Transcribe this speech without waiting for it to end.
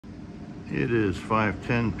It is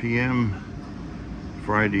 5:10 p.m.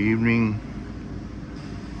 Friday evening,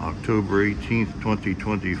 October 18th,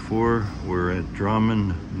 2024. We're at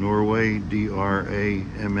Drammen, Norway, D-R-A-M-M-E-N.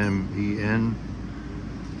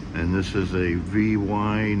 And this is a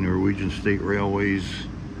VY, Norwegian State Railways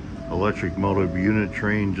electric motive unit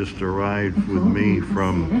train. Just arrived with me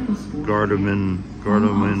from Drammen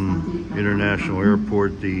International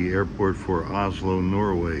Airport, the airport for Oslo,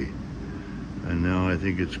 Norway. And now I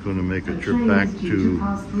think it's going to make a trip back to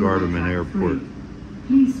Drammen Airport.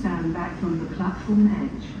 Please stand back from the platform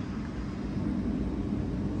edge.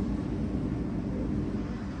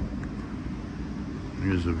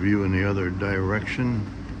 Here's a view in the other direction.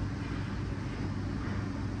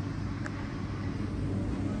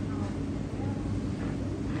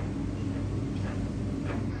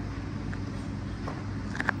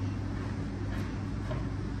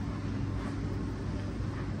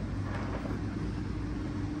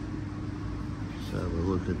 Let's have a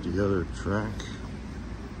look at the other track.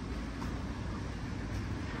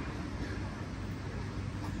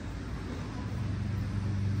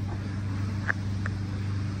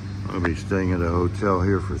 I'll be staying at a hotel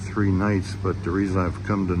here for 3 nights, but the reason I've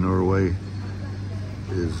come to Norway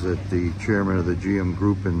is that the chairman of the GM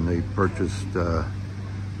Group, and they purchased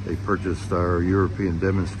our European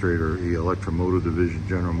demonstrator, the Electromotive Division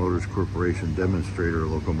General Motors Corporation demonstrator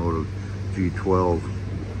locomotive G12,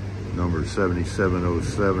 number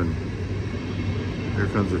 7707. Here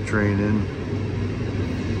comes the train in,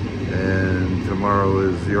 and tomorrow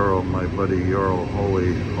is Jarl, my buddy Jarl Hole,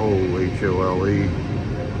 H-O-L-E,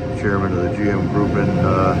 chairman of the GM Group, and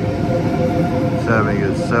he's having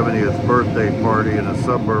his 70th birthday party in a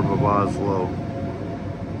suburb of Oslo.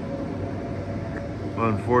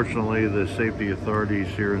 Unfortunately, the safety authorities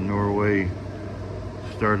here in Norway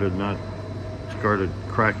started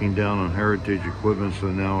cracking down on heritage equipment, so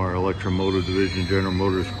now our Electromotive Division General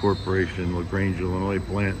Motors Corporation LaGrange, Illinois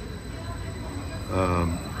plant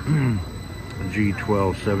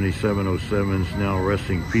G12 7707 is now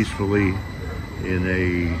resting peacefully in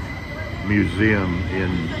a museum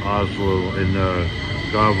in Oslo, in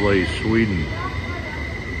Gävle, Sweden.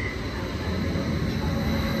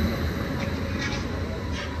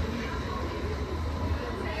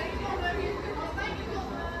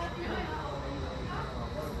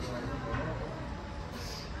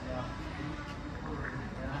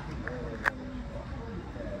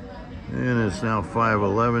 And it's now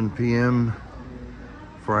 5:11 p.m.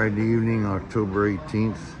 Friday evening, October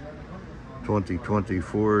 18th,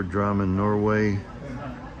 2024, Drammen, Norway,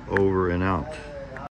 over and out.